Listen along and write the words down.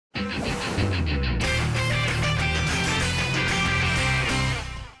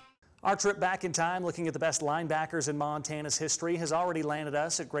Our trip back in time, looking at the best linebackers in Montana's history, has already landed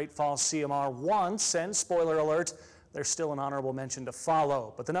us at Great Falls CMR once, and spoiler alert, there's still an honorable mention to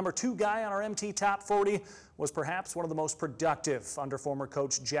follow. But the number 2 guy on our MT Top 40 was perhaps one of the most productive under former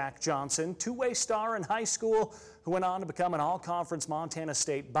coach Jack Johnson, two-way star in high school who went on to become an all-conference Montana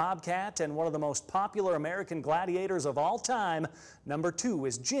State Bobcat and one of the most popular American gladiators of all time. Number 2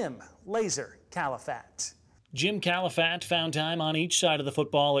 is Jim "Laser" Kalafat. Jim Kalafat found time on each side of the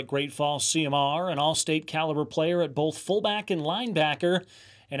football at Great Falls CMR, an all-state caliber player at both fullback and linebacker,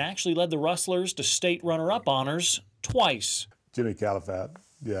 and actually led the Rustlers to state runner-up honors twice. Jimmy Kalafat,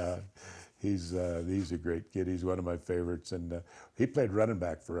 yeah, he's a great kid. He's one of my favorites, and he played running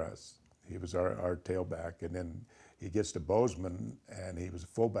back for us. He was our tailback, and then he gets to Bozeman, and he was a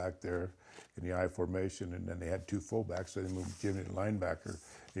fullback there in the I formation, and then they had 2 fullbacks, so they moved Jimmy to linebacker.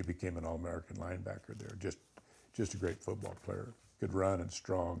 He became an All-American linebacker there. Just a great football player. Could run and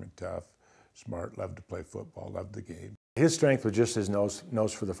strong and tough, smart, loved to play football, loved the game. His strength was just his nose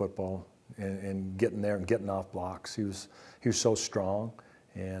for the football and getting there and getting off blocks. He was so strong,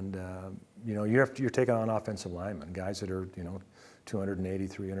 and you know, you're taking on offensive linemen, guys that are 280,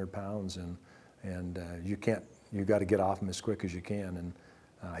 300 pounds, and you got to get off them as quick as you can.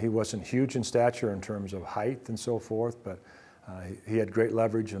 And he wasn't huge in stature in terms of height and so forth, but he had great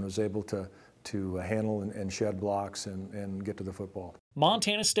leverage and was able to handle and shed blocks and get to the football.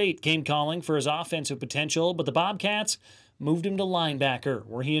 Montana State came calling for his offensive potential, but the Bobcats moved him to linebacker,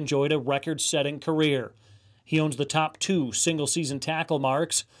 where he enjoyed a record-setting career. He owns the top 2 single-season tackle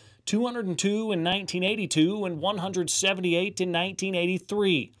marks, 202 in 1982 and 178 in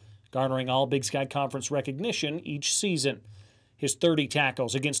 1983, garnering all Big Sky Conference recognition each season. His 30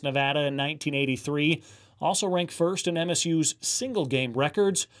 tackles against Nevada in 1983 also rank first in MSU's single-game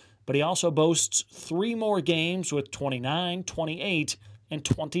records, but he also boasts 3 more games with 29, 28, and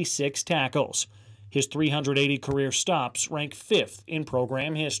 26 tackles. His 380 career stops rank 5th in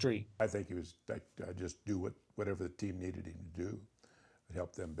program history. I think he was just do whatever the team needed him to do. It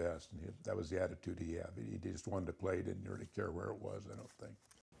helped them best, and that was the attitude he had. He just wanted to play, didn't really care where it was, I don't think.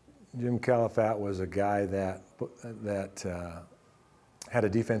 Jim Kalafat was a guy that had a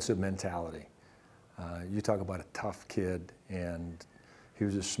defensive mentality. You talk about a tough kid, and he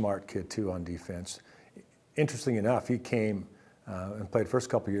was a smart kid too on defense. Interesting enough, he came and played first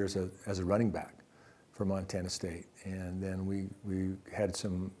couple of years as a running back for Montana State, and then we had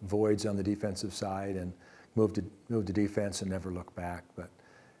some voids on the defensive side and moved to defense and never looked back. But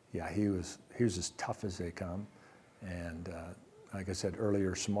yeah, he was as tough as they come, and like I said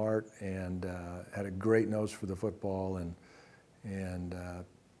earlier, smart, and had a great nose for the football, and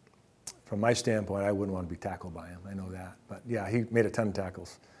from my standpoint, I wouldn't want to be tackled by him. I know that. But yeah, he made a ton of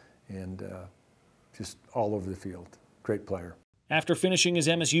tackles and just all over the field. Great player. After finishing his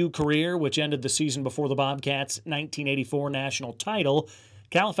MSU career, which ended the season before the Bobcats' 1984 national title,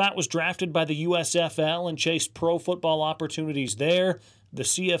 Kalafat was drafted by the USFL and chased pro football opportunities there, the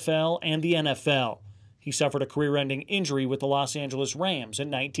CFL, and the NFL. He suffered a career-ending injury with the Los Angeles Rams in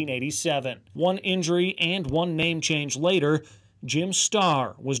 1987. One injury and one name change later, Jim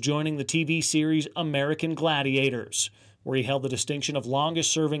Starr was joining the TV series American Gladiators, where he held the distinction of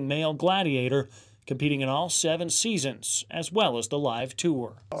longest-serving male gladiator, competing in all 7 seasons, as well as the live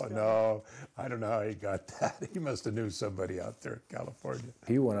tour. Oh, no, I don't know how he got that. He must have knew somebody out there in California.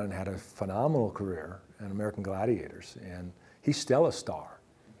 He went on and had a phenomenal career in American Gladiators, and he's still a star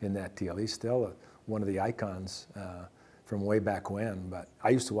in that deal. He's still one of the icons from way back when, but I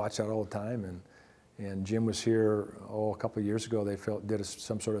used to watch that all the time, and Jim was here, a couple of years ago. They did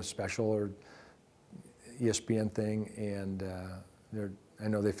some sort of special or ESPN thing, and I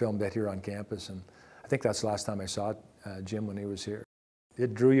know they filmed that here on campus, and I think that's the last time I saw Jim when he was here.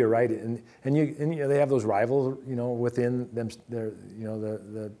 It drew you right in, and they have those rivals, within them,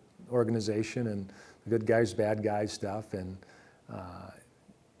 the organization, and the good guys, bad guys stuff, and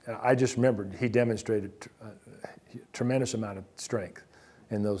I just remembered he demonstrated a tremendous amount of strength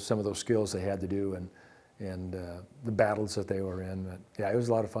in some of those skills they had to do, and the battles that they were in. But yeah, it was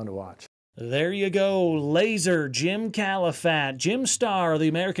a lot of fun to watch. There you go, Laser Jim Kalafat. Jim Starr, the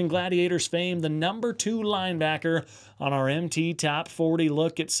American Gladiators fame, the number 2 linebacker on our MT Top 40.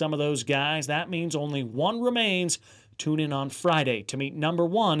 Look at some of those guys. That means only one remains. Tune in on Friday to meet number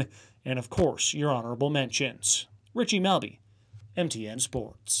 1, and of course, your honorable mentions. Richie Melby, MTN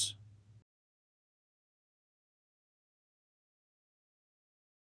Sports.